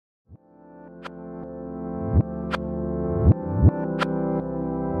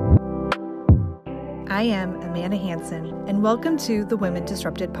I am Amanda Hansen, and welcome to the Women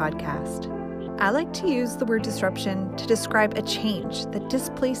Disrupted podcast. I like to use the word disruption to describe a change that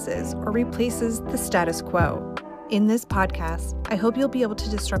displaces or replaces the status quo. In this podcast, I hope you'll be able to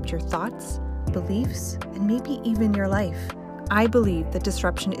disrupt your thoughts, beliefs, and maybe even your life. I believe that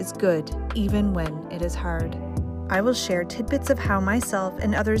disruption is good, even when it is hard. I will share tidbits of how myself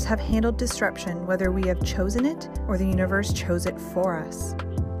and others have handled disruption, whether we have chosen it or the universe chose it for us.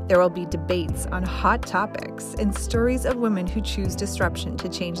 There will be debates on hot topics and stories of women who choose disruption to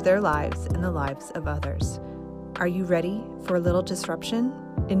change their lives and the lives of others. Are you ready for a little disruption?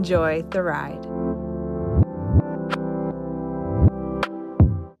 Enjoy the ride.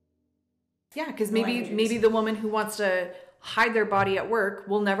 Yeah, because maybe the woman who wants to hide their body at work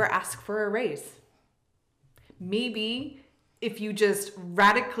will never ask for a raise. Maybe if you just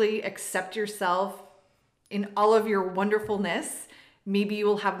radically accept yourself in all of your wonderfulness, maybe you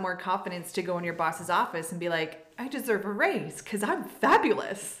will have more confidence to go in your boss's office and be like, I deserve a raise because I'm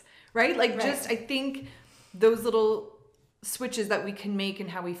fabulous, right? I think those little switches that we can make in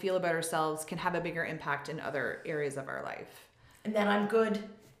how we feel about ourselves can have a bigger impact in other areas of our life. And that I'm good.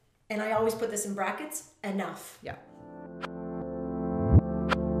 And I always put this in brackets, enough. Yeah.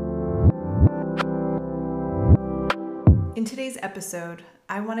 In today's episode,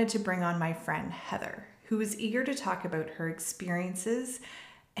 I wanted to bring on my friend Heather, who is eager to talk about her experiences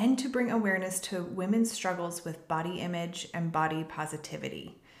and to bring awareness to women's struggles with body image and body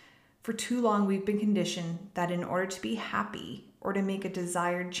positivity. For too long, we've been conditioned that in order to be happy or to make a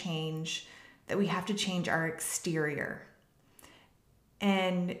desired change, that we have to change our exterior.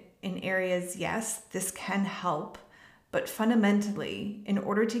 And in areas, yes, this can help. But fundamentally, in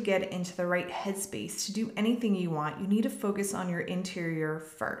order to get into the right headspace to do anything you want, you need to focus on your interior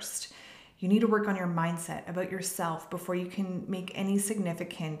first. You need to work on your mindset about yourself before you can make any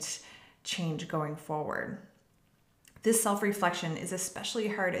significant change going forward. This self-reflection is especially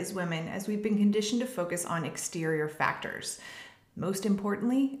hard as women, as we've been conditioned to focus on exterior factors. Most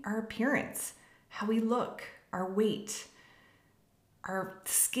importantly, our appearance, how we look, our weight, our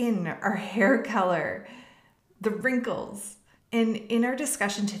skin, our hair color, the wrinkles. And in our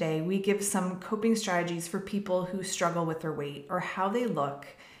discussion today, we give some coping strategies for people who struggle with their weight or how they look,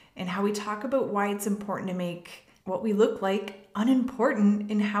 and how we talk about why it's important to make what we look like unimportant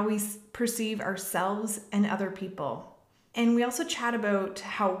in how we perceive ourselves and other people. And we also chat about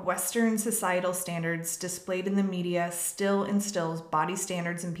how Western societal standards displayed in the media still instills body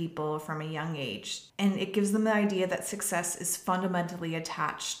standards in people from a young age. And it gives them the idea that success is fundamentally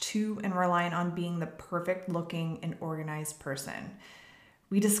attached to and reliant on being the perfect looking and organized person.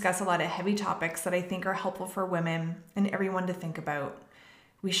 We discuss a lot of heavy topics that I think are helpful for women and everyone to think about.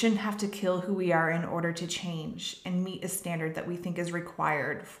 We shouldn't have to kill who we are in order to change and meet a standard that we think is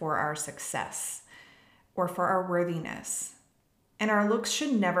required for our success or for our worthiness. And our looks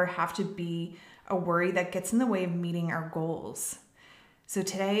should never have to be a worry that gets in the way of meeting our goals. So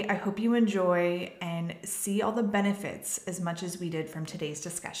today, I hope you enjoy and see all the benefits as much as we did from today's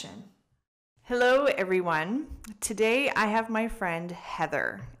discussion. Hello, everyone. Today, I have my friend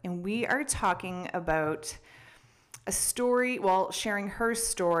Heather, and we are talking about sharing her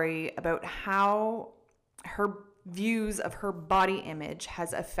story about how her views of her body image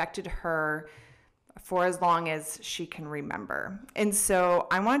has affected her for as long as she can remember. And so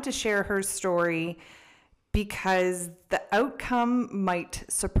I wanted to share her story because the outcome might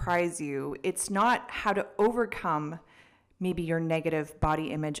surprise you. It's not how to overcome maybe your negative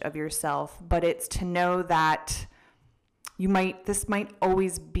body image of yourself, but it's to know that this might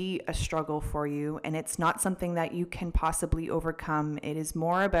always be a struggle for you, and it's not something that you can possibly overcome. It is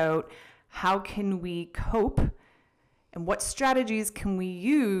more about how can we cope and what strategies can we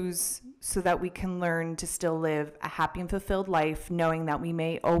use so that we can learn to still live a happy and fulfilled life, knowing that we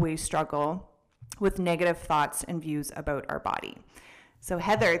may always struggle with negative thoughts and views about our body. So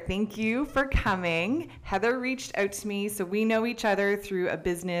Heather, thank you for coming. Heather reached out to me, so we know each other through a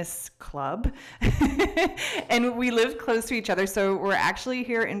business club and we live close to each other. So we're actually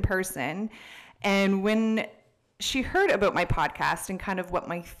here in person. And when she heard about my podcast and kind of what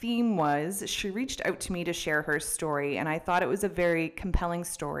my theme was, she reached out to me to share her story. And I thought it was a very compelling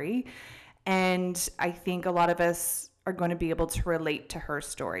story. And I think a lot of us are going to be able to relate to her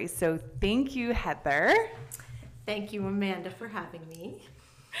story. So thank you, Heather. Thank you, Amanda, for having me.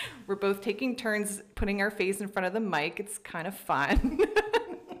 We're both taking turns putting our face in front of the mic. It's kind of fun.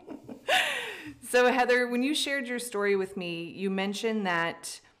 So Heather, when you shared your story with me, you mentioned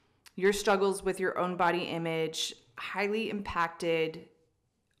that your struggles with your own body image highly impacted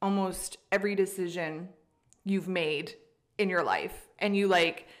almost every decision you've made in your life. And you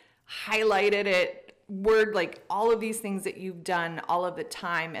highlighted it word, like all of these things that you've done, all of the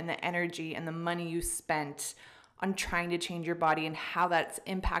time and the energy and the money you spent on trying to change your body and how that's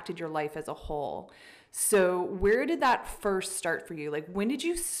impacted your life as a whole. So where did that first start for you? Like, when did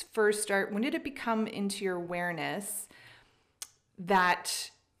you first start? When did it become into your awareness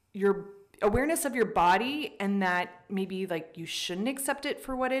that your awareness of your body, and that maybe like you shouldn't accept it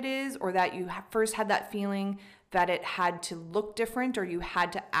for what it is, or that you first had that feeling that it had to look different, or you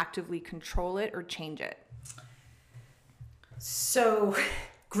had to actively control it or change it? So,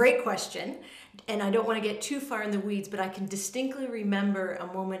 great question. And I don't want to get too far in the weeds, but I can distinctly remember a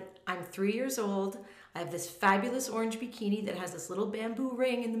moment. I'm 3 years old. I have this fabulous orange bikini that has this little bamboo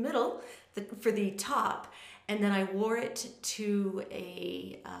ring in the middle for the top. And then I wore it to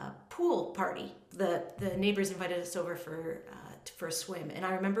a pool party. The neighbors invited us over for a swim. And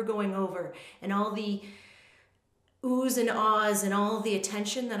I remember going over, and all the oohs and ahs and all the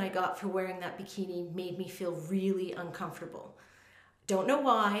attention that I got for wearing that bikini made me feel really uncomfortable. Don't know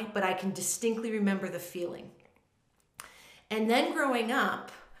why, but I can distinctly remember the feeling. And then growing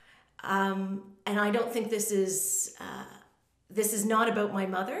up, and I don't think this is not about my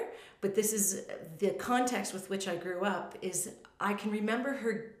mother, but this is the context with which I grew up, is I can remember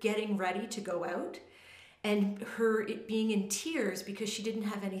her getting ready to go out and her being in tears because she didn't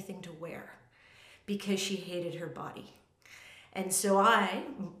have anything to wear because she hated her body. And so I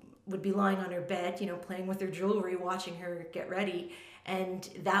would be lying on her bed, playing with her jewelry, watching her get ready. And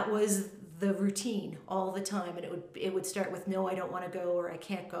that was the routine all the time. And it would start with, no, I don't want to go, or I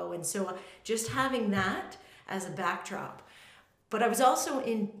can't go. And so just having that as a backdrop. But I was also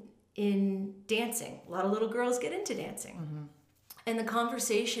in dancing. A lot of little girls get into dancing. Mm-hmm. And the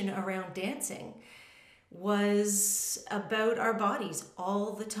conversation around dancing was about our bodies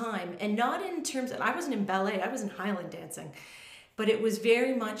all the time. And not in terms of, I wasn't in ballet, I was in Highland dancing. But it was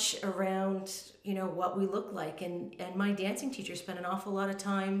very much around, what we look like. And my dancing teacher spent an awful lot of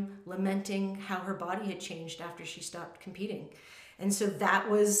time lamenting how her body had changed after she stopped competing. And so that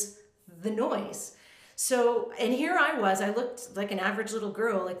was the noise. So, and here I looked like an average little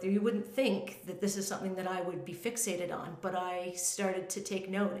girl. Like, you wouldn't think that this is something that I would be fixated on, but I started to take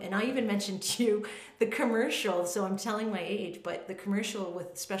note. And I even mentioned to you the commercial, so I'm telling my age, but the commercial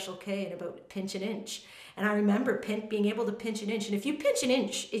with Special K and about pinch an inch. And I remember being able to pinch an inch. And if you pinch an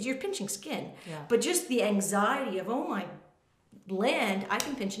inch, you're pinching skin. Yeah. But just the anxiety of, oh my land, I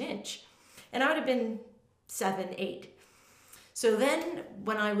can pinch an inch. And I would have been 7, 8. So then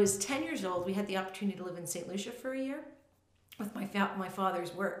when I was 10 years old, we had the opportunity to live in St. Lucia for a year with my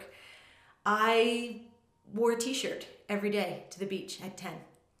father's work. I wore a t-shirt every day to the beach at 10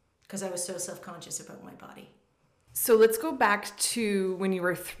 because I was so self-conscious about my body. So let's go back to when you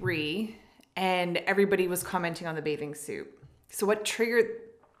were 3 and everybody was commenting on the bathing suit. So what triggered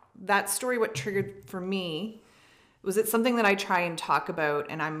that story? What triggered for me was it something that I try and talk about,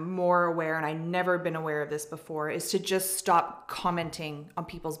 and I'm more aware, and I've never been aware of this before, is to just stop commenting on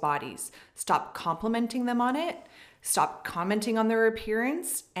people's bodies. Stop complimenting them on it. Stop commenting on their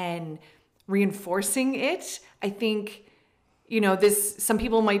appearance and reinforcing it. I think, some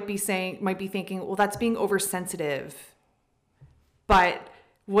people might be thinking, well, that's being oversensitive. But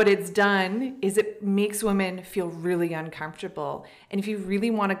what it's done is it makes women feel really uncomfortable. And if you really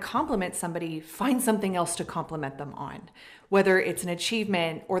want to compliment somebody, find something else to compliment them on, whether it's an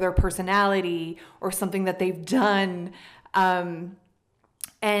achievement or their personality or something that they've done.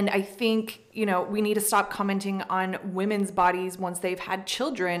 And I think, we need to stop commenting on women's bodies once they've had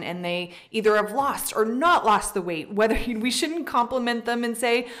children and they either have lost or not lost the weight. We shouldn't compliment them and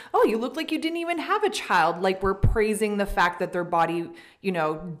say, oh, you look like you didn't even have a child. Like, we're praising the fact that their body,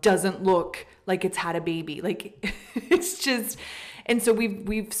 doesn't look like it's had a baby. Like, it's just, and so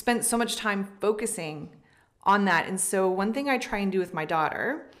we've spent so much time focusing on that. And so one thing I try and do with my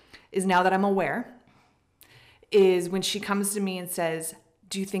daughter is, now that I'm aware, is when she comes to me and says,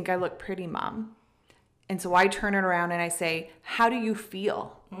 do you think I look pretty, Mom? And so I turn it around and I say, how do you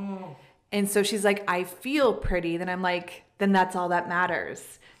feel? Mm. And so she's like, I feel pretty. Then I'm like, then that's all that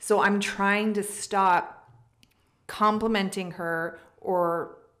matters. So I'm trying to stop complimenting her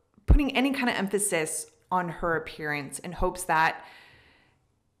or putting any kind of emphasis on her appearance in hopes that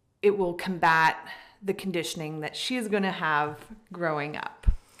it will combat the conditioning that she's going to have growing up.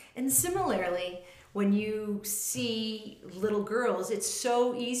 And similarly, when you see little girls, it's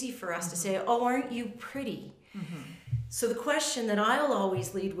so easy for us to say, oh, aren't you pretty? Mm-hmm. So the question that I'll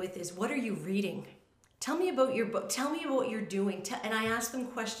always lead with is, what are you reading? Tell me about your book. Tell me about what you're doing. And I ask them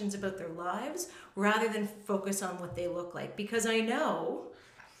questions about their lives rather than focus on what they look like, because I know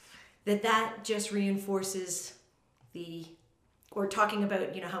that just reinforces the or talking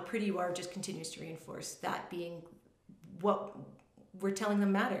about, how pretty you are just continues to reinforce that being what we're telling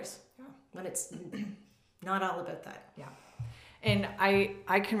them matters. Yeah. When it's not all about that. Yeah. And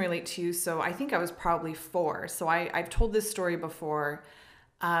I can relate to you. So I think I was probably 4. So I've told this story before,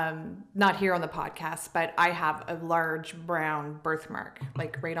 not here on the podcast, but I have a large brown birthmark,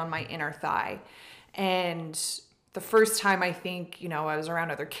 like right on my inner thigh. And the first time I think, I was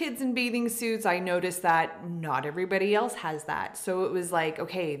around other kids in bathing suits, I noticed that not everybody else has that. So it was like,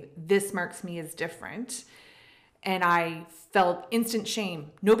 okay, this marks me as different. And I felt instant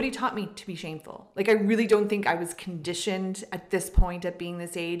shame. Nobody taught me to be shameful. Like, I really don't think I was conditioned at this point at being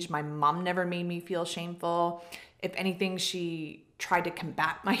this age. My mom never made me feel shameful. If anything, she tried to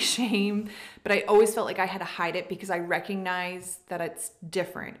combat my shame, but I always felt like I had to hide it because I recognized that it's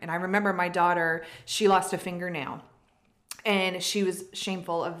different. And I remember my daughter, she lost a fingernail. And she was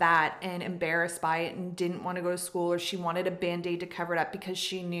shameful of that and embarrassed by it and didn't want to go to school, or she wanted a Band-Aid to cover it up because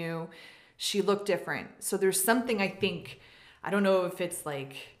she knew she looked different. So there's something, I think, I don't know if it's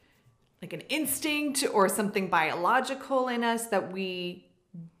like an instinct or something biological in us, that we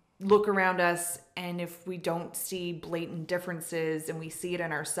look around us, and if we don't see blatant differences and we see it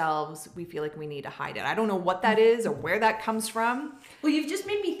in ourselves, we feel like we need to hide it. I don't know what that is or where that comes from. Well, you've just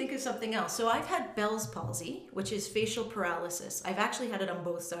made me think of something else. So I've had Bell's palsy, which is facial paralysis. I've actually had it on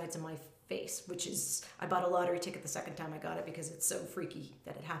both sides of my face, which is, I bought a lottery ticket the second time I got it because it's so freaky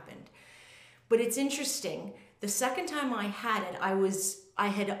that it happened. But it's interesting. The second time I had it, I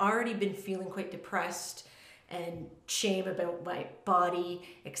had already been feeling quite depressed and shame about my body,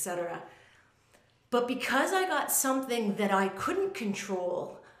 etc. But because I got something that I couldn't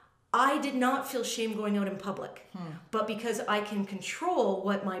control, I did not feel shame going out in public. But because I can control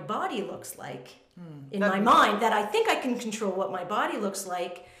what my body looks like in my mind, that I think I can control what my body looks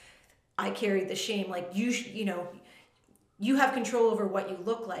like, I carried the shame. Like, you have control over what you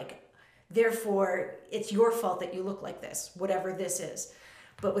look like. Therefore, it's your fault that you look like this, whatever this is.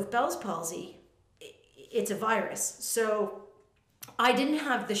 But with Bell's palsy, it's a virus. So I didn't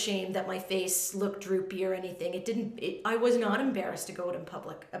have the shame that my face looked droopy or anything. I was not embarrassed to go out in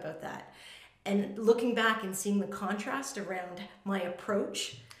public about that. And looking back and seeing the contrast around my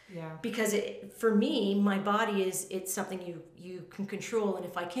approach, because for me, my body it's something you can control. And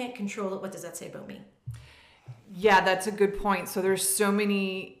if I can't control it, what does that say about me? Yeah, that's a good point. So there's so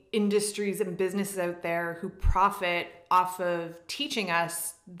many industries and businesses out there who profit off of teaching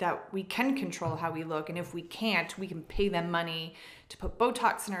us that we can control how we look. And if we can't, we can pay them money to put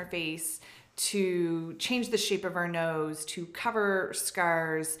Botox in our face, to change the shape of our nose, to cover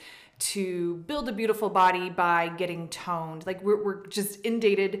scars, to build a beautiful body by getting toned. Like, we're just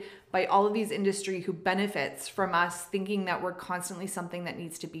inundated by all of these industry who benefits from us thinking that we're constantly something that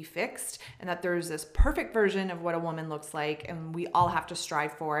needs to be fixed, and that there's this perfect version of what a woman looks like, and we all have to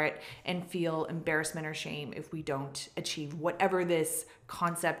strive for it and feel embarrassment or shame if we don't achieve whatever this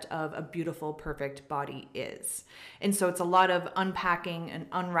concept of a beautiful, perfect body is. And so it's a lot of unpacking and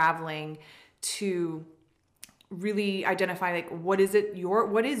unraveling to really identify, like, what is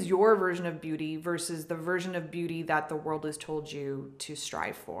your version of beauty versus the version of beauty that the world has told you to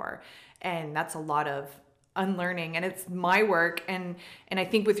strive for. And that's a lot of unlearning, and it's my work. And I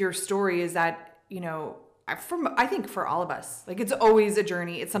think with your story is that, I think for all of us, like, it's always a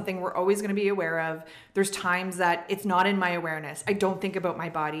journey. It's something we're always going to be aware of. There's times that it's not in my awareness. I don't think about my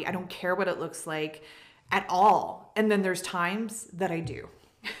body. I don't care what it looks like at all. And then there's times that I do.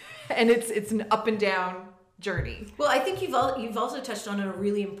 And it's an up and down journey. Well, I think you've also touched on a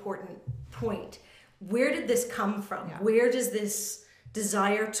really important point. Where did this come from? Yeah. Where does this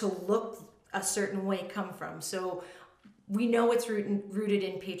desire to look a certain way come from? So we know it's rooted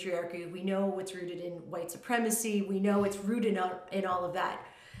in patriarchy. We know it's rooted in white supremacy. We know it's rooted in all of that.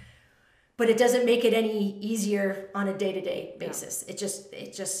 But it doesn't make it any easier on a day-to-day basis. Yeah.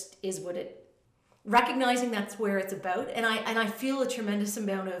 It just is what it. Recognizing that's where it's about, and I feel a tremendous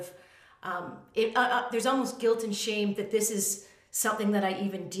amount of. There's almost guilt and shame that this is something that I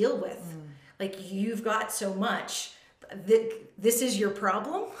even deal with. Like, you've got so much, this is your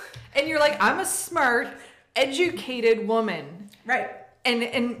problem, and you're like, I'm a smart, educated woman, right?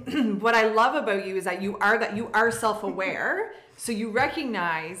 And what I love about you is that you are self-aware, so you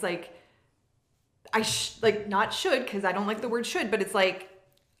recognize, like, not should, because I don't like the word should, but it's like,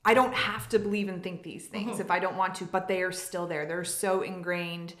 I don't have to believe and think these things if I don't want to, but they are still there. They're so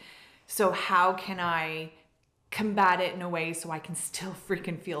ingrained. So how can I combat it in a way so I can still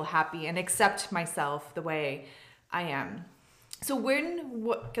freaking feel happy and accept myself the way I am? So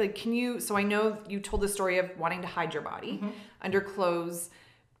so I know you told the story of wanting to hide your body under clothes,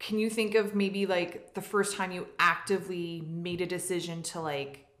 can you think of maybe like the first time you actively made a decision to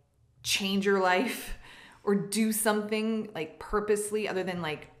like change your life or do something like purposely other than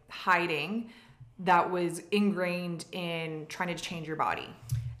like hiding that was ingrained in trying to change your body?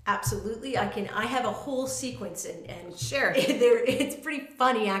 Absolutely. I have a whole sequence and Sure. It's pretty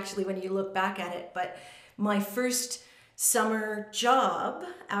funny actually when you look back at it. But my first summer job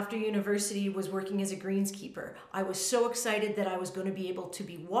after university was working as a greenskeeper. I was so excited that I was going to be able to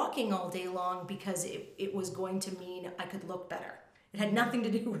be walking all day long because it was going to mean I could look better. It had nothing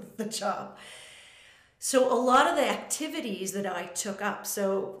to do with the job. So a lot of the activities that I took up,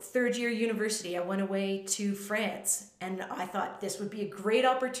 so third year university, I went away to France, and I thought this would be a great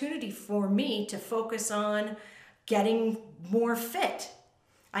opportunity for me to focus on getting more fit.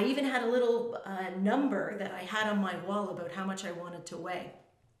 I even had a little number that I had on my wall about how much I wanted to weigh.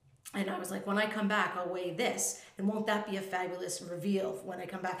 And I was like, when I come back, I'll weigh this. And won't that be a fabulous reveal when I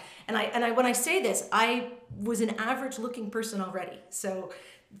come back? And when I say this, I was an average looking person already. So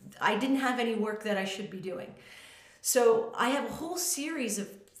I didn't have any work that I should be doing. So I have a whole series of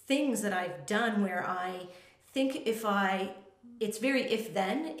things that I've done where I think it's very if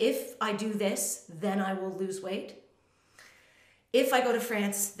then. If I do this, then I will lose weight. If I go to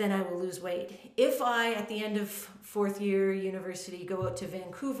France, then I will lose weight. If I, at the end of fourth year university, go out to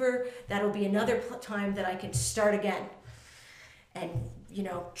Vancouver, that'll be another time that I can start again and,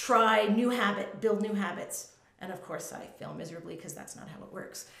 try build new habits. And of course I fail miserably because that's not how it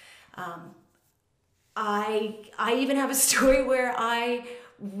works. I even have a story where I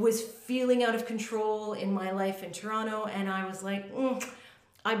was feeling out of control in my life in Toronto, and I was like,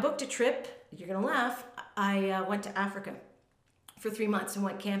 I booked a trip. You're gonna laugh. I went to Africa for 3 months and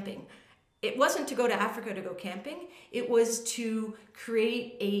went camping. It wasn't to go to Africa to go camping. It was to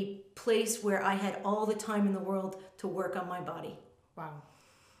create a place where I had all the time in the world to work on my body. Wow.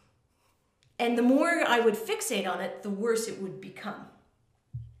 And the more I would fixate on it, the worse it would become.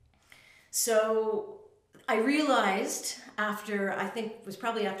 So I realized after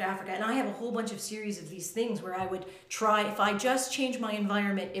Africa, and I have a whole bunch of series of these things where I would try, if I just change my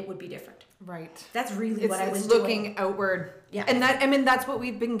environment, it would be different. Right. That's really what I was looking doing. outward. Yeah. And that's what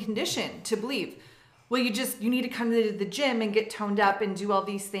we've been conditioned to believe. Well, you need to come to the gym and get toned up and do all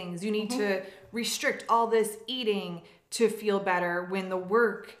these things. You need to restrict all this eating to feel better, when the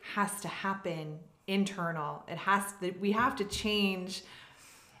work has to happen internal. We have to change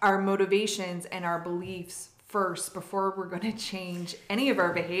our motivations and our beliefs first before we're going to change any of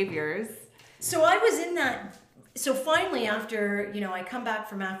our behaviors. So I was in that. So finally, after, I come back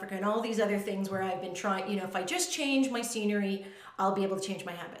from Africa and all these other things where I've been trying, if I just change my scenery, I'll be able to change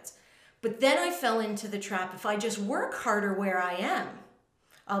my habits. But then I fell into the trap, if I just work harder where I am,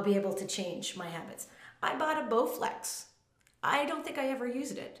 I'll be able to change my habits. I bought a Bowflex. I don't think I ever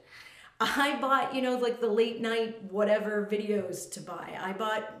used it. I bought, like the late night whatever videos to buy. I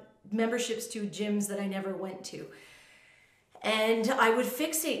bought memberships to gyms that I never went to. And I would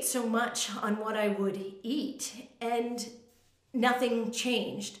fixate so much on what I would eat, and nothing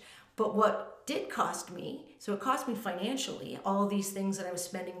changed. But what did cost me, so it cost me financially, all these things that I was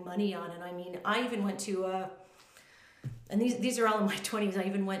spending money on. And I mean, I even went to and these are all in my 20s, I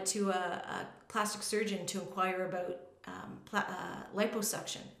even went to a plastic surgeon to inquire about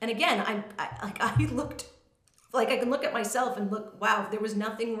liposuction. And again, I looked like I can look at myself and look, wow, there was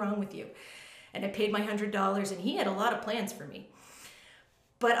nothing wrong with you. And I paid my $100, and he had a lot of plans for me.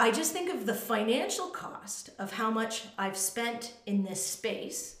 But I just think of the financial cost of how much I've spent in this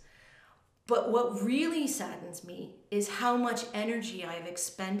space. But what really saddens me is how much energy I've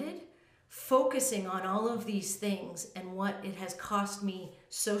expended focusing on all of these things and what it has cost me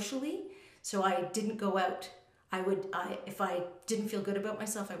socially. So I didn't go out. If I didn't feel good about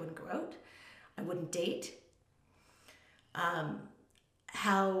myself, I wouldn't go out. I wouldn't date.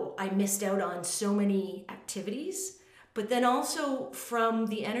 How I missed out on so many activities, but then also from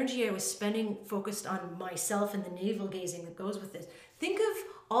the energy I was spending focused on myself and the navel gazing that goes with this. Think of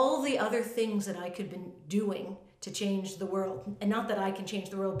all the other things that I could have been doing to change the world. And not that I can change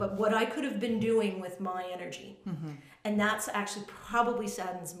the world, but what I could have been doing with my energy. Mm-hmm. And that's actually probably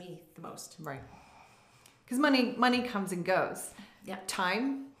saddens me the most. Right. Because money comes and goes. Yeah.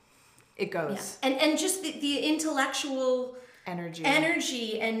 Time, it goes. Yeah. And just the intellectual energy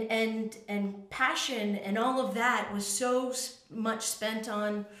and passion and all of that was so much spent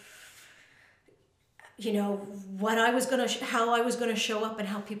on, what I was going to, how I was going to show up and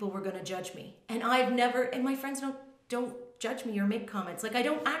how people were going to judge me. And and my friends don't judge me or make comments. Like I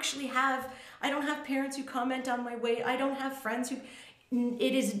don't have parents who comment on my weight. I don't have friends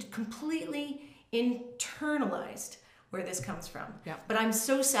it is completely internalized where this comes from. Yeah. But I'm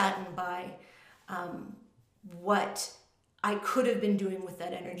so saddened by what I could have been doing with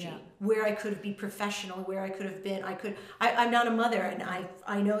that energy, where I could be professional, where I could have been. I'm not a mother, and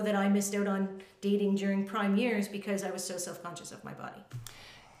I know that I missed out on dating during prime years because I was so self-conscious of my body.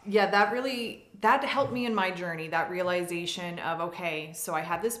 Yeah, that helped me in my journey, that realization of, okay, so I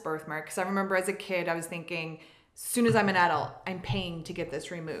had this birthmark. Because I remember as a kid, I was thinking, as soon as I'm an adult, I'm paying to get this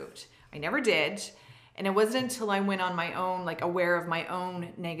removed. I never did. And it wasn't until I went on my own, like aware of my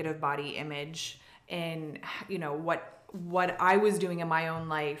own negative body image and, you know, what I was doing in my own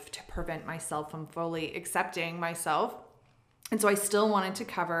life to prevent myself from fully accepting myself. And so I still wanted to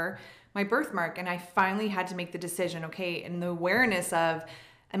cover my birthmark. And I finally had to make the decision, okay, and the awareness of,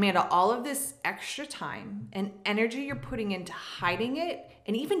 Amanda, all of this extra time and energy you're putting into hiding it,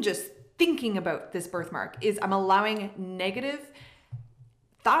 and even just thinking about this birthmark, is I'm allowing negative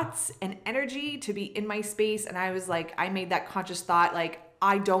thoughts and energy to be in my space. And I was like, I made that conscious thought, like,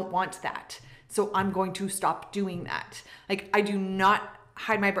 I don't want that. So I'm going to stop doing that. Like, I do not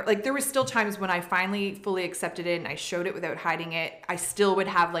hide my birth. Like, there were still times when I finally fully accepted it and I showed it without hiding it. I still would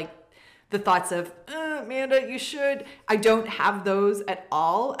have like the thoughts of, Amanda, you should. I don't have those at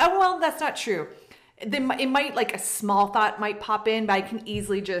all. Oh, well, that's not true. It might, like a small thought might pop in, but I can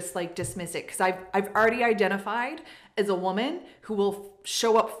easily just like dismiss it because I've already identified as a woman who will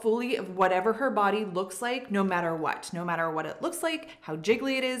show up fully of whatever her body looks like, no matter what it looks like, how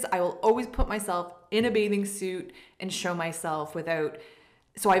jiggly it is. I will always put myself in a bathing suit and show myself without.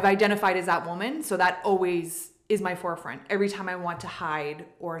 So I've identified as that woman. So that always is my forefront every time I want to hide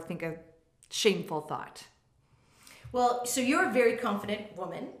or think a shameful thought. Well, so you're a very confident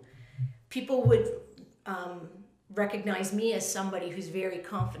woman. People would recognize me as somebody who's very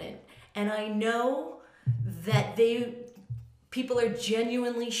confident. And I know that people are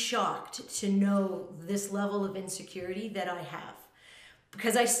genuinely shocked to know this level of insecurity that I have.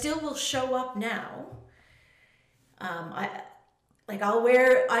 Because I still will show up now. I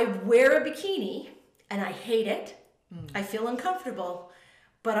wear a bikini and I hate it. I feel uncomfortable.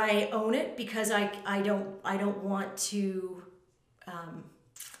 But I own it because I don't want to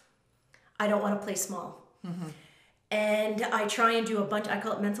play small. Mm-hmm. And I try and do a bunch, I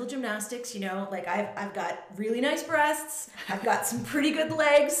call it mental gymnastics, you know, like I've got really nice breasts, I've got some pretty good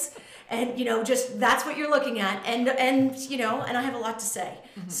legs, and you know, just that's what you're looking at, and you know, and I have a lot to say.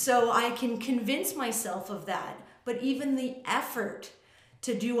 Mm-hmm. So I can convince myself of that, but even the effort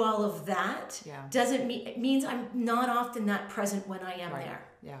to do all of that doesn't mean, it means I'm not often that present when I am there.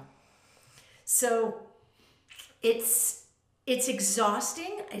 Yeah. So it's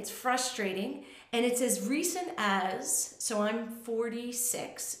exhausting, it's frustrating, and it's as recent as, so I'm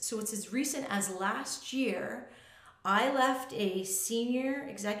 46, so it's as recent as last year, I left a senior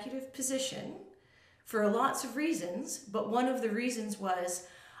executive position for lots of reasons, but one of the reasons was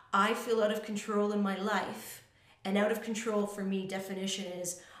I feel out of control in my life. And out of control for me, definition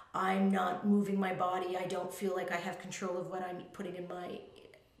is I'm not moving my body. I don't feel like I have control of what I'm putting in my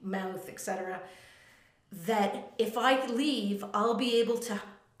mouth, etc. That if I leave, I'll be able to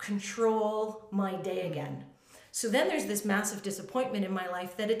control my day again. So then there's this massive disappointment in my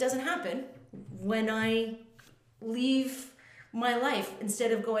life that it doesn't happen when I leave my life.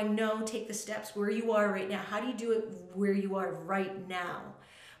 Instead of going, no, take the steps where you are right now. How do you do it where you are right now?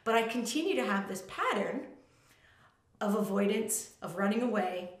 But I continue to have this pattern of avoidance, of running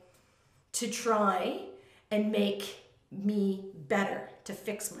away, to try and make me better, to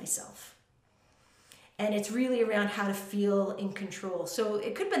fix myself. And it's really around how to feel in control. So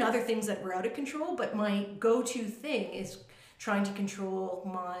it could have been other things that were out of control, but my go-to thing is trying to control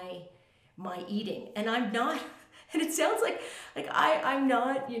my eating. And I'm not, and it sounds like I'm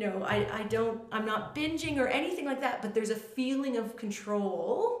not, you know, I'm not binging or anything like that, but there's a feeling of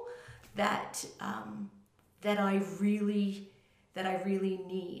control that I really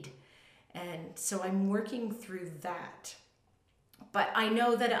need. And so I'm working through that. But I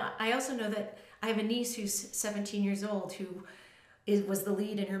also know that I have a niece who's 17 years old who was the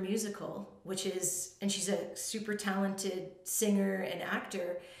lead in her musical, and she's a super talented singer and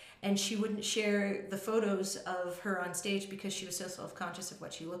actor, and she wouldn't share the photos of her on stage because she was so self-conscious of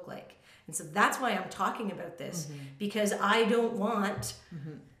what she looked like. And so that's why I'm talking about this, because I don't want...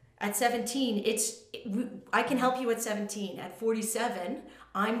 At 17, I can help you at 17. At 47,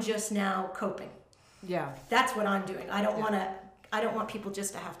 I'm just now coping. Yeah. That's what I'm doing. I don't want people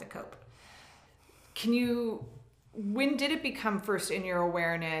just to have to cope. When did it become first in your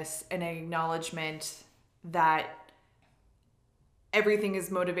awareness an acknowledgement that everything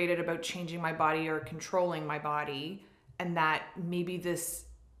is motivated about changing my body or controlling my body, and that maybe this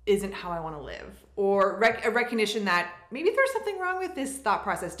isn't how I want to live, or a recognition that maybe there's something wrong with this thought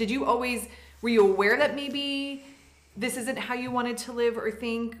process. Were you aware that maybe this isn't how you wanted to live or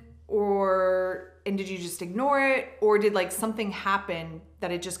think, and did you just ignore it, or did like something happen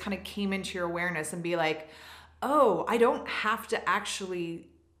that it just kind of came into your awareness and be like, oh, I don't have to actually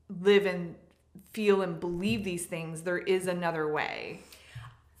live and feel and believe these things. There is another way.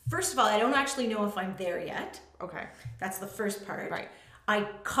 First of all, I don't actually know if I'm there yet. Okay. That's the first part. Right. I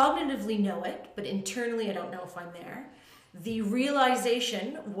cognitively know it, but internally I don't know if I'm there. The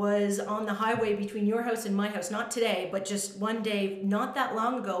realization was on the highway between your house and my house, not today, but just one day, not that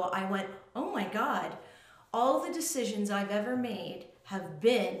long ago, I went, oh my God, all the decisions I've ever made have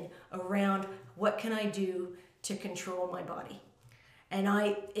been around what can I do to control my body. And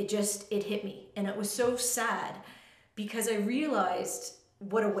it hit me. And it was so sad because I realized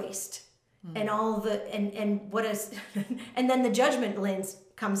what a waste. And what is, and then the judgment lens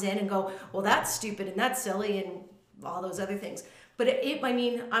comes in and go, well, that's stupid and that's silly and all those other things. But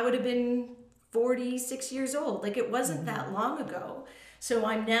I would have been 46 years old. Like, it wasn't that long ago. So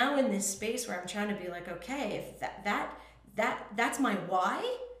I'm now in this space where I'm trying to be like, okay, if that's my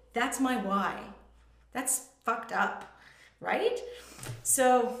why, that's my why. That's fucked up, right?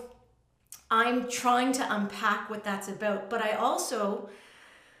 So I'm trying to unpack what that's about, but I also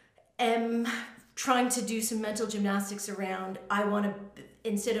am trying to do some mental gymnastics around,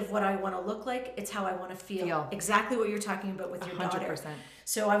 instead of what I want to look like, it's how I want to feel. Exactly what you're talking about with your 100%. daughter.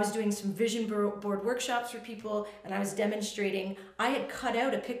 So I was doing some vision board workshops for people, and I was demonstrating. I had cut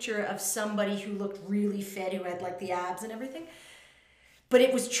out a picture of somebody who looked really fit, who had like the abs and everything. But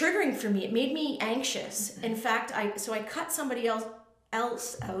it was triggering for me. It made me anxious. In fact, I cut somebody else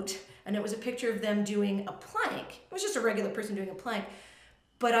out, and it was a picture of them doing a plank. It was just a regular person doing a plank.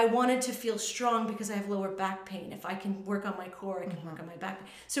 But I wanted to feel strong because I have lower back pain. If I can work on my core, I can work on my back pain.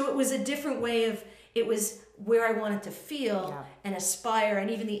 So it was a different way it was where I wanted to feel and aspire.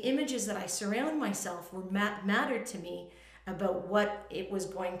 And even the images that I surround myself were mattered to me about what it was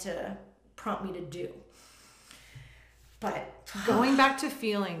going to prompt me to do. But going back to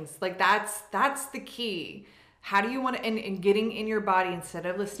feelings, like that's the key. How do you want to, and getting in your body instead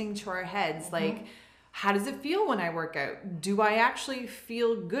of listening to our heads, like, how does it feel when I work out? Do I actually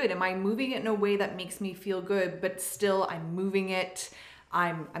feel good? Am I moving it in a way that makes me feel good, but still I'm moving it?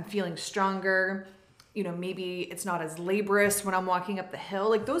 I'm feeling stronger. You know, maybe it's not as laborious when I'm walking up the hill.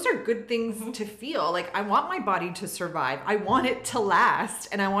 Like, those are good things to feel. Like, I want my body to survive. I want it to last,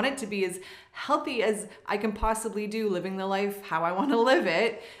 and I want it to be as healthy as I can possibly do, living the life how I want to live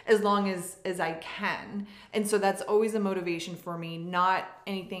it, as long as I can. And so that's always a motivation for me, not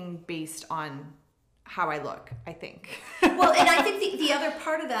anything based on how I look, I think. Well, and I think the other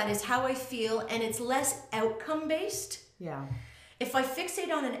part of that is how I feel, and it's less outcome based. Yeah. If I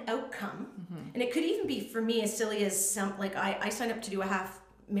fixate on an outcome, and it could even be for me as silly as I signed up to do a half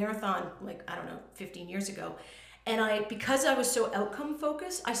marathon, 15 years ago. And because I was so outcome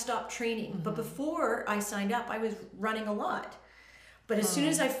focused, I stopped training. But before I signed up, I was running a lot. But as soon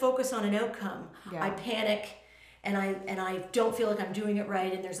as I focus on an outcome, I panic. And I don't feel like I'm doing it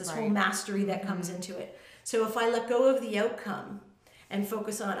right, and there's this whole mastery that comes into it. So if I let go of the outcome and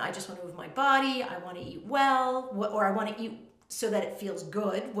focus on, I just want to move my body, I want to eat well, or I want to eat so that it feels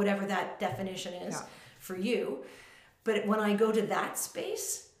good, whatever that definition is for you. But when I go to that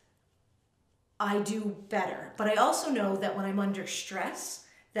space, I do better. But I also know that when I'm under stress,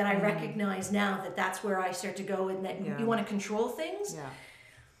 that I recognize now that that's where I start to go, and that you want to control things. Yeah.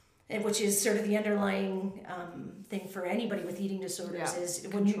 And which is sort of the underlying thing for anybody with eating disorders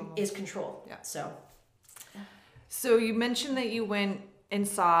is control. Yeah. So you mentioned that you went and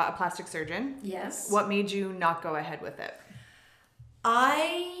saw a plastic surgeon. Yes. What made you not go ahead with it?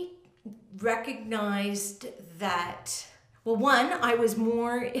 I recognized that, well, one, I was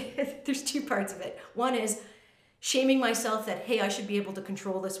more, there's two parts of it. One is shaming myself that, hey, I should be able to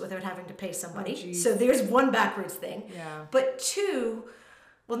control this without having to pay somebody. So there's one backwards thing. Yeah. But two,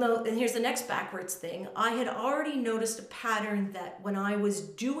 well, no, and here's the next backwards thing. I had already noticed a pattern that when I was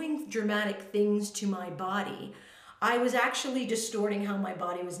doing dramatic things to my body, I was actually distorting how my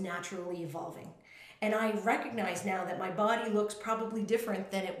body was naturally evolving. And I recognize now that my body looks probably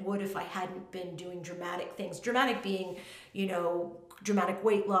different than it would if I hadn't been doing dramatic things. Dramatic being, dramatic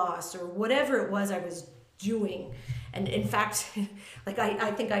weight loss or whatever it was I was doing. And in fact,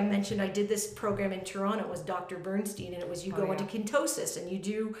 I think I mentioned I did this program in Toronto. It was Dr. Bernstein, and it was go into ketosis and you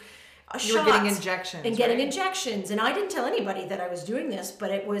do you were getting injections. And getting injections. And I didn't tell anybody that I was doing this,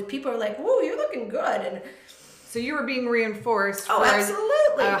 but it was, people are like, whoa, you're looking good. And so you were being reinforced for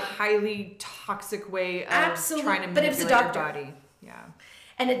absolutely. a highly toxic way of trying to manipulate your body. Yeah.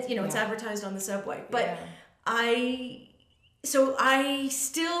 And it's, it's advertised on the subway. But Yeah. I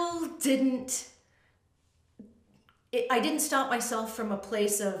still didn't, I didn't stop myself from a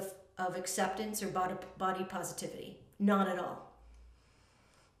place of acceptance or body positivity. Not at all.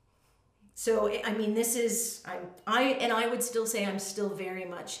 So, I mean, this is, I would still say I'm still very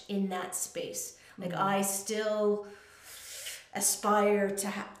much in that space. Like, I still aspire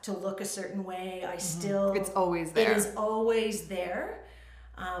to look a certain way. I still... It's always there. It is always there.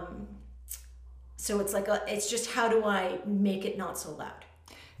 So it's like, it's just how do I make it not so loud?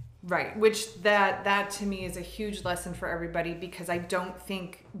 Right, which that to me is a huge lesson for everybody, because I don't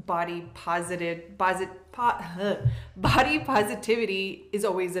think body positivity is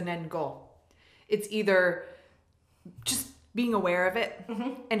always an end goal. It's either just being aware of it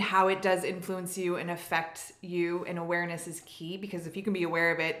and how it does influence you and affect you, and awareness is key, because if you can be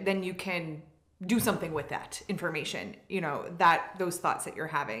aware of it, then you can do something with that information, those thoughts that you're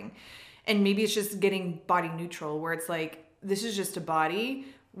having. And maybe it's just getting body neutral, where it's like, this is just a body,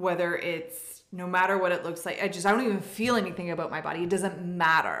 whether it's, no matter what it looks like, I don't even feel anything about my body. It doesn't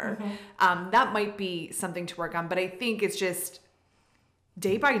matter. That might be something to work on, but I think it's just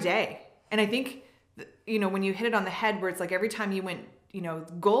day by day. And I think, when you hit it on the head, where it's like every time you went,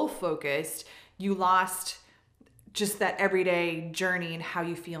 goal focused, you lost just that everyday journey and how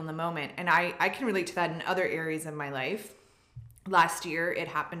you feel in the moment. And I can relate to that in other areas of my life. Last year, it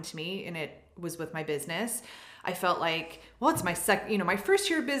happened to me, and it was with my business. I felt like, well, it's my my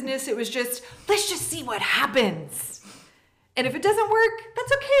first year of business. It was just, let's just see what happens. And if it doesn't work,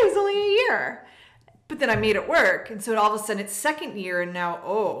 that's okay. It was only a year. But then I made it work. And so all of a sudden it's second year, and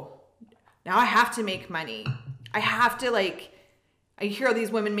now I have to make money. I have to, I hear all these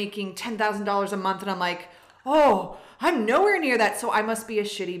women making $10,000 a month, and I'm like, oh, I'm nowhere near that. So I must be a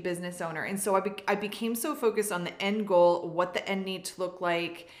shitty business owner. And so I became so focused on the end goal, what the end needs to look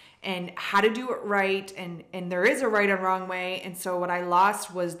like, and how to do it right. And there is a right and wrong way. And so what I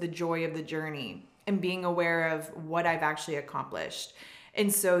lost was the joy of the journey and being aware of what I've actually accomplished.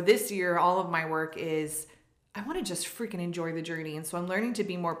 And so this year, all of my work is, I want to just freaking enjoy the journey. And so I'm learning to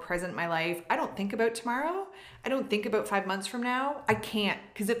be more present in my life. I don't think about tomorrow. I don't think about 5 months from now. I can't,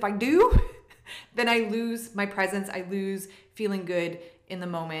 because if I do, then I lose my presence. I lose feeling good in the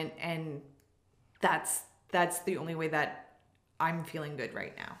moment. And that's the only way that I'm feeling good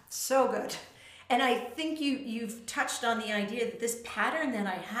right now. So good. And I think you've touched on the idea that this pattern that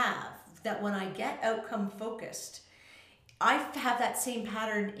I have, that when I get outcome focused, I have that same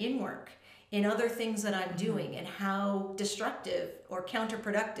pattern in work, in other things that I'm doing, and how destructive or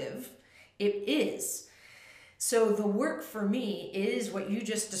counterproductive it is. So the work for me is what you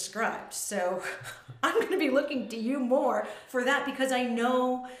just described. So I'm going to be looking to you more for that, because I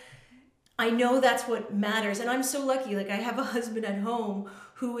know that's what matters. And I'm so lucky. I have a husband at home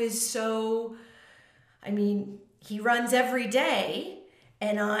who is so, he runs every day,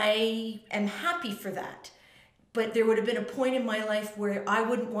 and I am happy for that. But there would have been a point in my life where I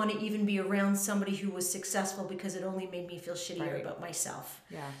wouldn't want to even be around somebody who was successful, because it only made me feel shittier about myself.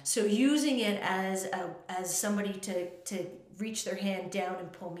 Yeah. So using it as somebody to reach their hand down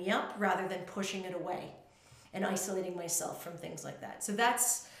and pull me up, rather than pushing it away and isolating myself from things like that.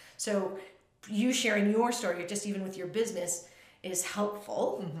 So you sharing your story, just even with your business, is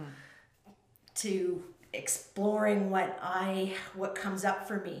helpful to exploring what comes up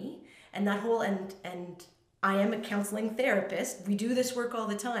for me, and that whole and I am a counseling therapist. We do this work all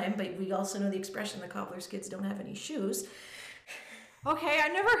the time, but we also know the expression, the cobbler's kids don't have any shoes. Okay, I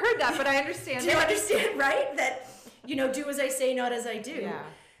never heard that, but I understand. Do you understand, right? That, do as I say, not as I do. Yeah.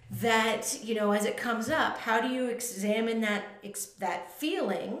 That, as it comes up, how do you examine that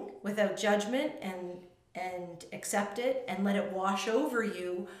feeling without judgment and accept it and let it wash over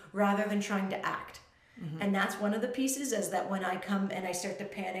you, rather than trying to act? And that's one of the pieces, is that when I come and I start to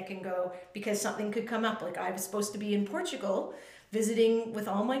panic and go, because something could come up, like I was supposed to be in Portugal visiting with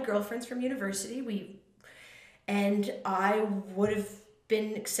all my girlfriends from university, and I would have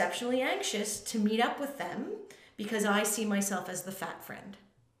been exceptionally anxious to meet up with them, because I see myself as the fat friend.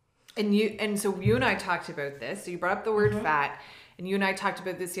 And so you and I talked about this. So you brought up the word fat, and you and I talked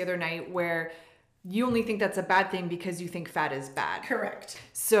about this the other night, where you only think that's a bad thing because you think fat is bad. Correct.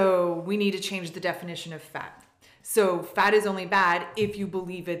 So we need to change the definition of fat. So fat is only bad if you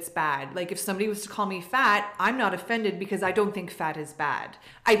believe it's bad. Like if somebody was to call me fat, I'm not offended, because I don't think fat is bad.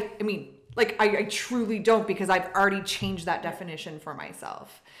 I truly don't, because I've already changed that definition for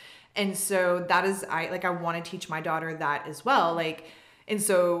myself. And so that is, I want to teach my daughter that as well. And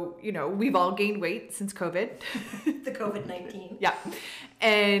so, we've all gained weight since COVID. The COVID-19. Yeah.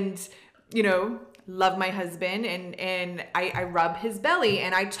 And, love my husband and I rub his belly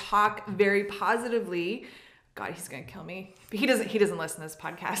and I talk very positively. God, he's gonna kill me. But he doesn't listen to this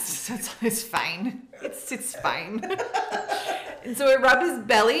podcast, so it's fine. It's fine. And so I rub his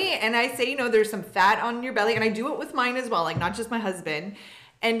belly and I say, there's some fat on your belly, and I do it with mine as well, like not just my husband.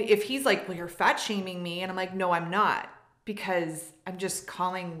 And if he's like, well, you're fat shaming me, and I'm like, no, I'm not, because I'm just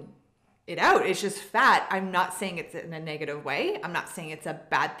calling it out. It's just fat. I'm not saying it's in a negative way. I'm not saying it's a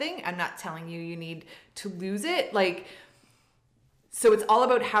bad thing. I'm not telling you need to lose it. So it's all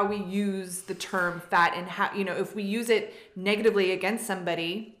about how we use the term fat, and how, if we use it negatively against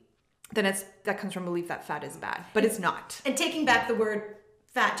somebody, then that comes from belief that fat is bad, but it's not. And taking back the word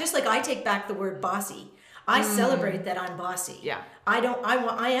fat, just like I take back the word bossy, I celebrate that I'm bossy. Yeah. I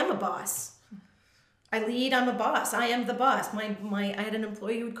am a boss. I lead, I'm a boss. I am the boss. I had an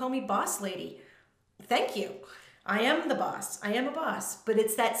employee who would call me boss lady. Thank you. I am the boss. I am a boss. But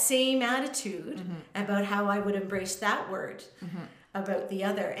it's that same attitude about how I would embrace that word about the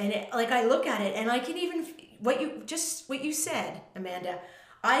other. And I look at it and I can even, what you said, Amanda,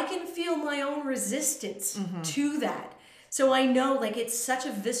 I can feel my own resistance to that. So I know it's such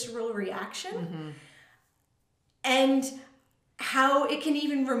a visceral reaction and how it can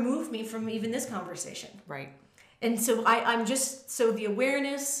even remove me from even this conversation. Right. And so I'm just, so the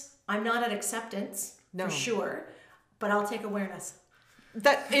awareness, I'm not at acceptance for sure, but I'll take awareness.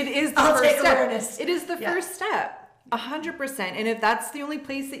 That it is the first step. Awareness. It is the first step. 100%. And if that's the only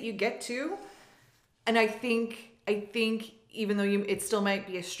place that you get to, and I think even though it still might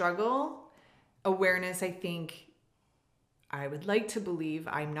be a struggle, awareness, I would like to believe,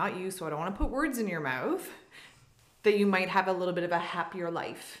 I'm not you, so I don't want to put words in your mouth, that you might have a little bit of a happier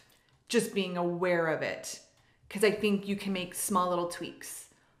life just being aware of it. Because I think you can make small little tweaks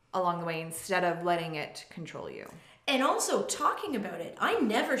along the way instead of letting it control you. And also talking about it. I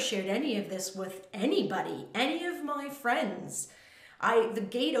never shared any of this with anybody, any of my friends. The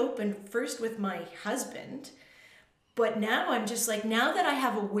gate opened first with my husband, but now I'm just now that I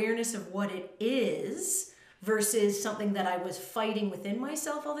have awareness of what it is versus something that I was fighting within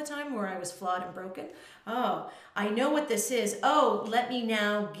myself all the time where I was flawed and broken. Oh, I know what this is. Oh, let me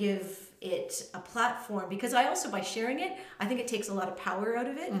now give it a platform, because I also, by sharing it, I think it takes a lot of power out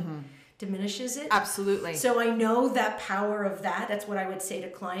of it, diminishes it. Absolutely. So I know that power of that. That's what I would say to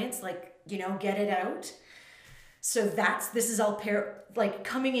clients, get it out. So this is all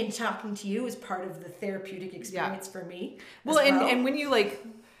coming in talking to you is part of the therapeutic experience for me. Well, and when you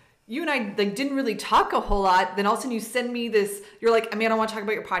you and I didn't really talk a whole lot, then all of a sudden you send me this, you're like, Amanda, I want to talk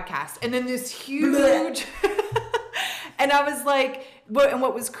about your podcast. And then this huge, and I was like,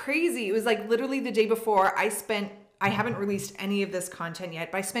 what was crazy, it was literally the day before I haven't released any of this content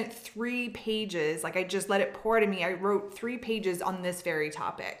yet, but I spent 3 pages, I just let it pour to me. I wrote 3 pages on this very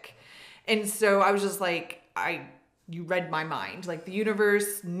topic. And so I was just you read my mind. The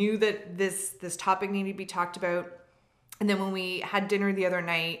universe knew that this topic needed to be talked about. And then when we had dinner the other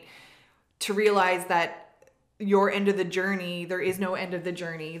night, to realize that your end of the journey, there is no end of the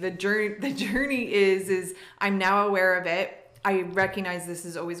journey. The journey is I'm now aware of it. I recognize this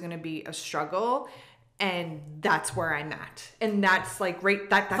is always going to be a struggle, and that's where I'm at. And that's right.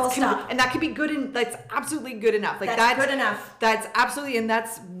 That's and that can be good, and that's absolutely good enough. That's good enough. That's absolutely, and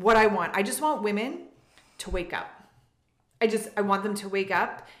that's what I want. I just want women to wake up. I want them to wake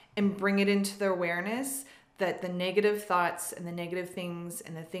up and bring it into their awareness that the negative thoughts and the negative things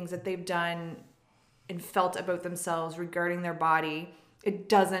and the things that they've done and felt about themselves regarding their body, it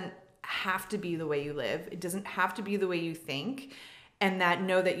doesn't have to be the way you live. It doesn't have to be the way you think. And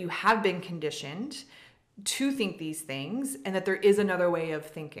know that you have been conditioned to think these things, and that there is another way of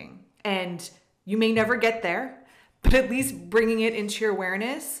thinking. And you may never get there, but at least bringing it into your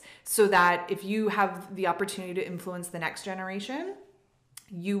awareness so that if you have the opportunity to influence the next generation,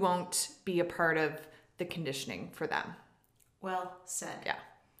 you won't be a part of the conditioning for them. Well said. Yeah.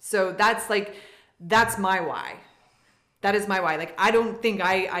 So that's my why. That is my why. I don't think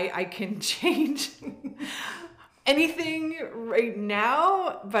I can change anything right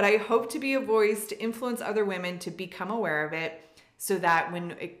now, but I hope to be a voice to influence other women to become aware of it, so that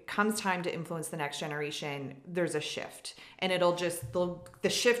when it comes time to influence the next generation, there's a shift, and the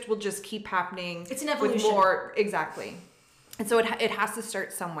shift will just keep happening. It's an evolution. With more, exactly. And so it has to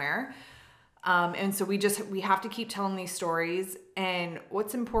start somewhere. And so we have to keep telling these stories. And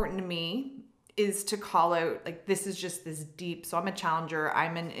what's important to me is to call out, this is just this deep. So I'm a challenger,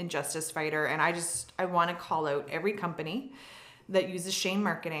 I'm an injustice fighter, and I want to call out every company that uses shame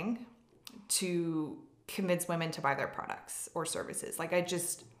marketing to convince women to buy their products or services.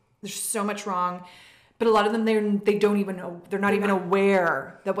 There's so much wrong But a lot of them, they don't even know, they're not even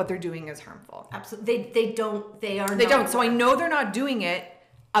aware that what they're doing is harmful. Absolutely. They don't. They don't. So I know they're not doing it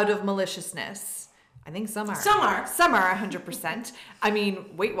out of maliciousness. I think some are. Some are 100%. I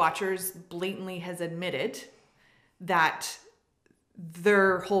mean, Weight Watchers blatantly has admitted that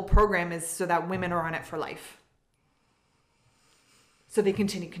their whole program is so that women are on it for life. So they can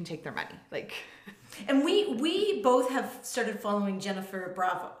take their money. Like, and we both have started following Jennifer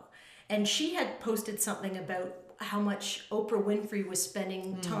Bravo. And she had posted something about how much Oprah Winfrey was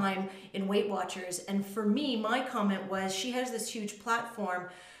spending time in Weight Watchers. And for me, my comment was, she has this huge platform.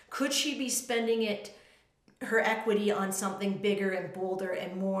 Could she be spending her equity on something bigger and bolder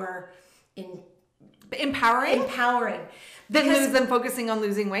and more empowering than focusing on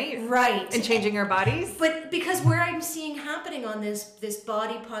losing weight, right, and changing our bodies? But because where I'm seeing happening on this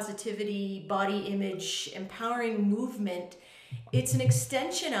body positivity, body image, empowering movement, it's an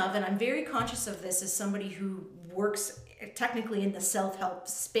extension of, and I'm very conscious of this as somebody who works technically in the self-help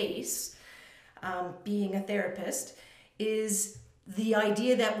space, being a therapist, is the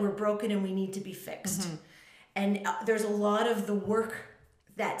idea that we're broken and we need to be fixed. And there's a lot of the work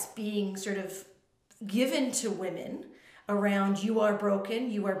that's being sort of given to women around, you are broken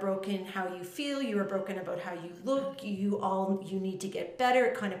how you feel, you are broken about how you look, you need to get better.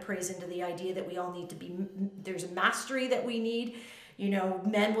 It kind of plays into the idea that we all need to be, there's a mastery that we need. You know,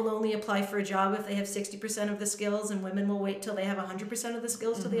 men will only apply for a job if they have 60% of the skills, and women will wait till they have 100% of the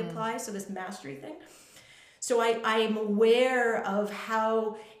skills till they apply. So this mastery thing. So I am aware of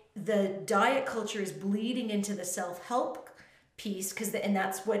how the diet culture is bleeding into the self-help piece, and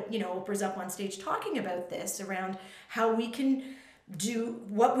that's what, you know, Oprah's up on stage talking about this, around how we can do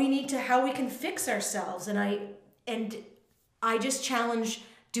what we need to, how we can fix ourselves. And I just challenge,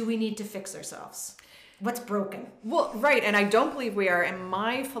 do we need to fix ourselves? What's broken? Well, right. And I don't believe we are. And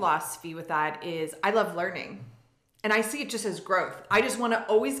my philosophy with that is, I love learning. And I see it just as growth. I just want to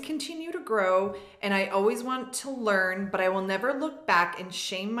always continue to grow, and I always want to learn, but I will never look back and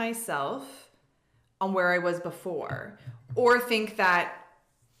shame myself on where I was before, or think that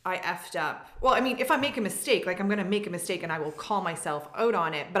I effed up. Well, I mean, if I make a mistake, like, I'm going to make a mistake and I will call myself out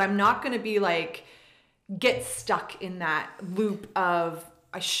on it, but I'm not going to be like, get stuck in that loop of,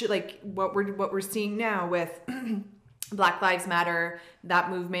 I should, like what we're seeing now with Black Lives Matter, that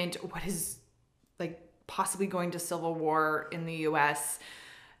movement, what is like possibly going to civil war in the US,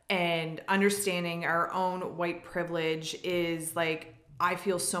 and understanding our own white privilege is like, I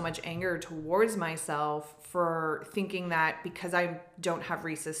feel so much anger towards myself for thinking that because I don't have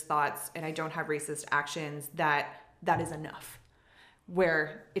racist thoughts and I don't have racist actions, that is enough,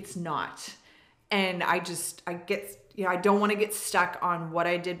 where it's not. And I get, you know, I don't want to get stuck on what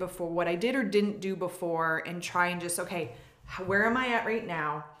I did before, what I did or didn't do before, and try and just, okay, where am I at right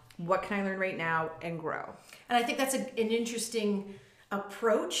now? What can I learn right now and grow? And I think that's an interesting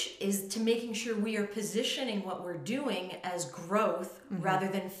approach, is to making sure we are positioning what we're doing as growth rather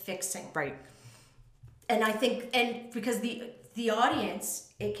than fixing. Right. And I think, and because the audience,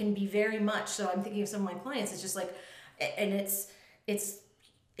 it can be very much, so I'm thinking of some of my clients, it's just like, and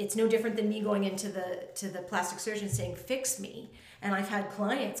it's no different than me going into the plastic surgeon saying, fix me. And I've had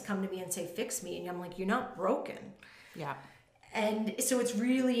clients come to me and say, fix me. And I'm like, you're not broken. Yeah. And so it's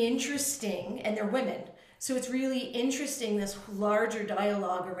really interesting, and they're women. So it's really interesting, this larger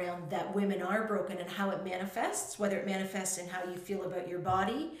dialogue around that women are broken and how it manifests, whether it manifests in how you feel about your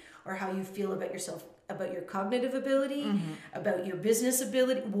body or how you feel about yourself, about your cognitive ability, about your business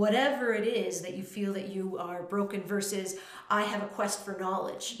ability, whatever it is that you feel that you are broken, versus I have a quest for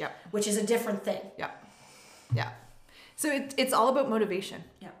knowledge, which is a different thing. Yeah. So it's all about motivation.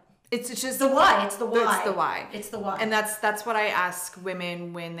 Yeah. It's just the why. It's the why. It's the why. And that's what I ask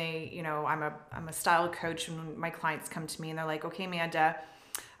women when they, you know, I'm a style coach, and when my clients come to me and they're like, okay, Amanda,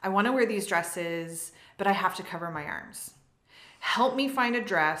 I want to wear these dresses, but I have to cover my arms. Help me find a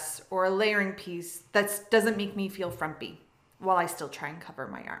dress or a layering piece that doesn't make me feel frumpy while I still try and cover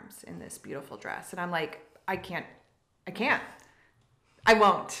my arms in this beautiful dress. And I'm like, I can't. I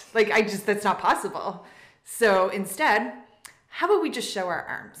won't. Like, that's not possible. So instead, how about we just show our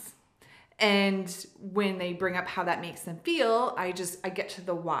arms? And when they bring up how that makes them feel, I get to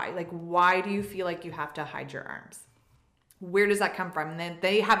the why. Like, why do you feel like you have to hide your arms? Where does that come from? And then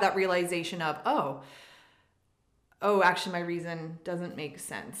they have that realization of, oh, actually my reason doesn't make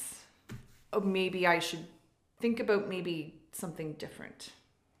sense. Oh, maybe I should think about maybe something different.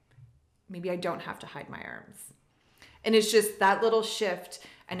 Maybe I don't have to hide my arms. And it's just that little shift.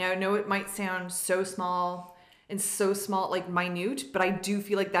 And I know it might sound so small, like minute, but I do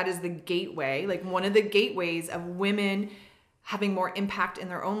feel like that is the gateway, like one of the gateways of women having more impact in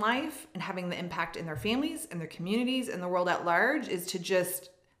their own life and having the impact in their families and their communities and the world at large is to just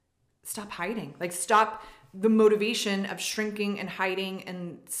stop hiding. Like, stop the motivation of shrinking and hiding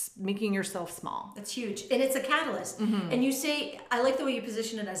and making yourself small. That's huge. And it's a catalyst. And you say, I like the way you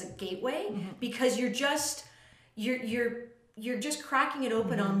position it as a gateway, because you're just cracking it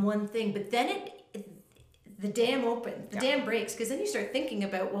open on one thing, but then the dam breaks, because then you start thinking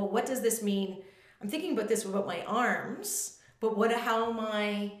about, well, what does this mean? I'm thinking about this about my arms, but how am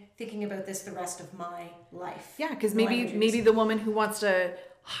I thinking about this the rest of my life? Yeah, because maybe the woman who wants to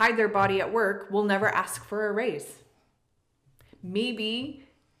hide their body at work will never ask for a raise. Maybe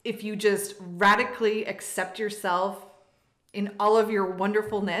if you just radically accept yourself in all of your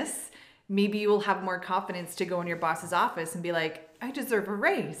wonderfulness, maybe you will have more confidence to go in your boss's office and be like, I deserve a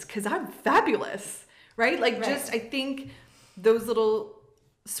raise because I'm fabulous, right? Just, I think those little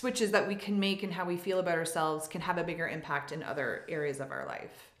switches that we can make in how we feel about ourselves can have a bigger impact in other areas of our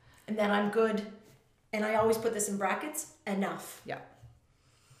life. And then I'm good. And I always put this in brackets, enough. Yeah.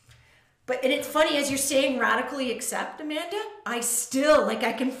 And it's funny, as you're saying radically accept, Amanda, I still,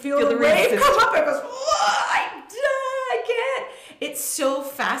 I can feel the wave come up. It goes, I can't. It's so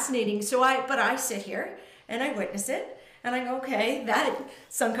fascinating. But I sit here and I witness it and I go, okay,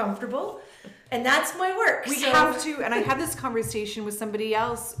 that's uncomfortable. And that's my work. We have to, and I had this conversation with somebody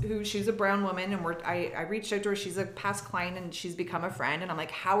else she's a brown woman, and I reached out to her. She's a past client and she's become a friend. And I'm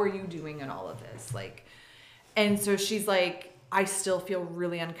like, how are you doing in all of this? And so she's like, I still feel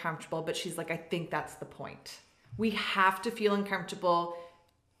really uncomfortable, but she's like, I think that's the point. We have to feel uncomfortable.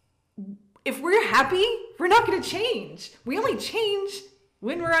 If we're happy, we're not going to change. We only change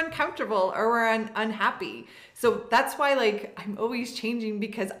when we're uncomfortable or we're unhappy. So that's why I'm always changing,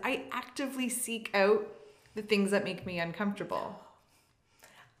 because I actively seek out the things that make me uncomfortable.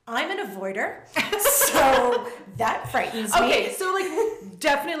 I'm an avoider, so that frightens me. Okay, so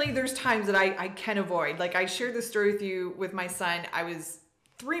definitely there's times that I can avoid. I shared this story with you with my son. I was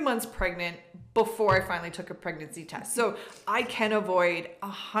 3 months pregnant before I finally took a pregnancy test. So I can avoid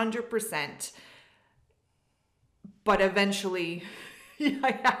 100%, but eventually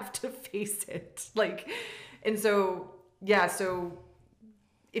I have to face it. And so, yeah, so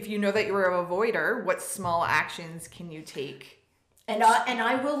if you know that you're an avoider, what small actions can you take? And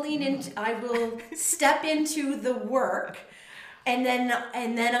I will lean into, I will step into the work, and then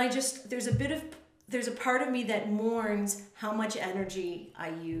there's a part of me that mourns how much energy I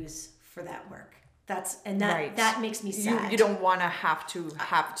use for that work. That makes me sad. You don't want to have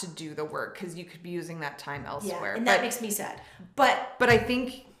to do the work, because you could be using that time elsewhere. Yeah, and that makes me sad. But I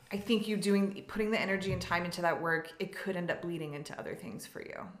think you putting the energy and time into that work, it could end up bleeding into other things for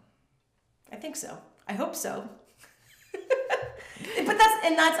you. I think so. I hope so. But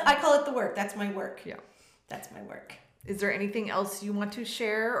I call it the work. That's my work. Yeah. That's my work. Is there anything else you want to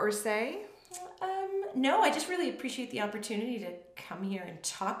share or say? No, I just really appreciate the opportunity to come here and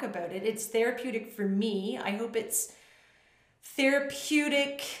talk about it. It's therapeutic for me. I hope it's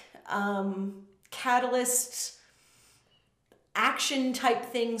therapeutic, catalyst, action type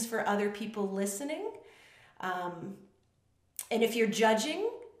things for other people listening. And if you're judging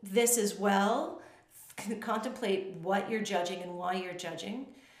this as well, contemplate what you're judging and why you're judging,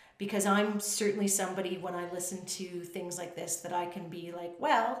 because I'm certainly somebody, when I listen to things like this, that I can be like,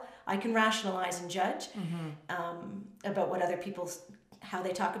 well, I can rationalize and judge about what other people, how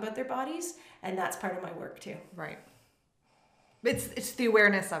they talk about their bodies, and that's part of my work too. Right. It's the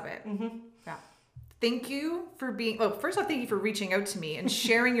awareness of it. Yeah. Thank you for first off, thank you for reaching out to me and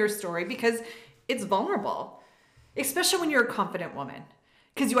sharing your story, because it's vulnerable, especially when you're a confident woman,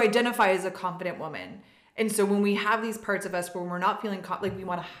 because you identify as a confident woman. And so when we have these parts of us where we're not feeling we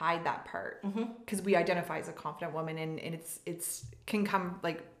want to hide that part, because we identify as a confident woman, and it's can come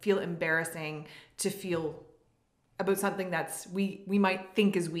feel embarrassing to feel about something that's we might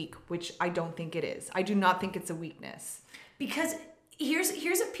think is weak, which I don't think it is. I do not think it's a weakness. Because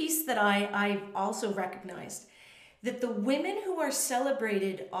here's a piece that I also recognized, that the women who are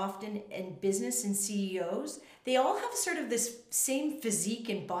celebrated often in business and CEOs, they all have sort of this same physique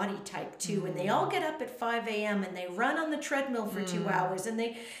and body type too. And they all get up at 5 a.m. and they run on the treadmill for 2 hours, and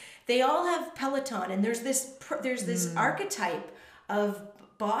they all have Peloton. And there's this archetype of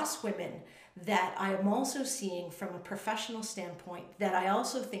boss women that I am also seeing from a professional standpoint that I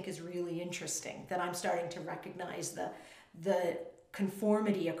also think is really interesting, that I'm starting to recognize the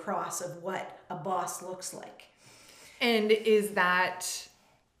conformity across of what a boss looks like. And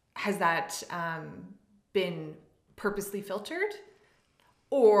has that been purposely filtered?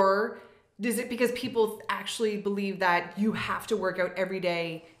 Or is it because people actually believe that you have to work out every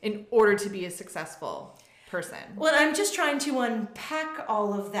day in order to be a successful person. Well, I'm just trying to unpack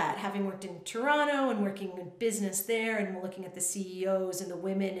all of that, having worked in Toronto and working in business there and looking at the CEOs and the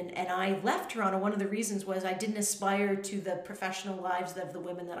women. And I left Toronto. One of the reasons was I didn't aspire to the professional lives of the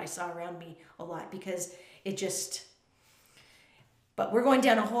women that I saw around me a lot, because it just... But we're going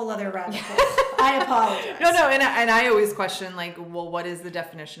down a whole other rabbit hole. I apologize. No, and I always question, like, well, what is the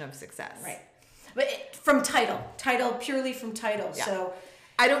definition of success? Right. But from title, purely from title. Yeah. So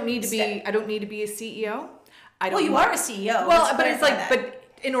I don't need to be a CEO. You are a CEO. Well, but it's like, but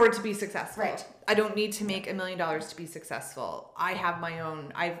in order to be successful, right? I don't need to make $1 million to be successful. I have my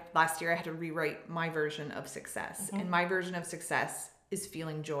own. Last year I had to rewrite my version of success, and my version of success is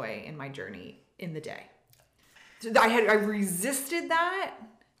feeling joy in my journey in the day. So I resisted that.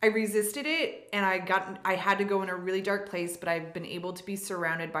 I resisted it, and I had to go in a really dark place, but I've been able to be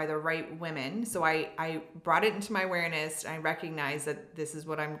surrounded by the right women. So I brought it into my awareness, and I recognize that this is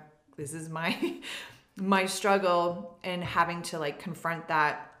my struggle, and having to like confront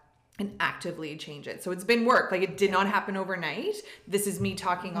that and actively change it. So it's been work. Like, it did not happen overnight. This is me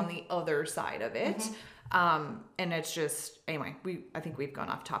talking on the other side of it. And it's just, anyway, I think we've gone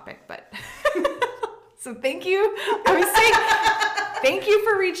off topic, but so thank you. I was saying, thank you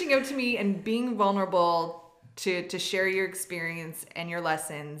for reaching out to me and being vulnerable to share your experience and your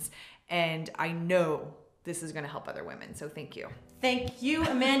lessons. And I know this is going to help other women. So thank you. Thank you,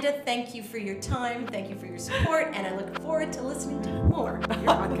 Amanda. Thank you for your time. Thank you for your support. And I look forward to listening to more of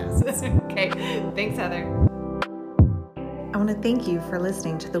your podcasts. Okay. Thanks, Heather. I want to thank you for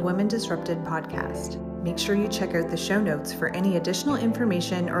listening to the Women Disrupted podcast. Make sure you check out the show notes for any additional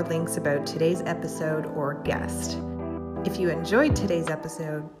information or links about today's episode or guest. If you enjoyed today's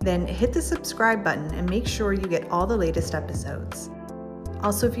episode, then hit the subscribe button and make sure you get all the latest episodes.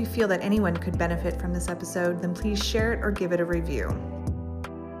 Also, if you feel that anyone could benefit from this episode, then please share it or give it a review.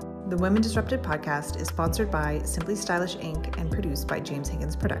 The Women Disrupted podcast is sponsored by Simply Stylish Inc. and produced by James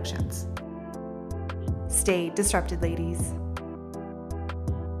Higgins Productions. Stay disrupted, ladies.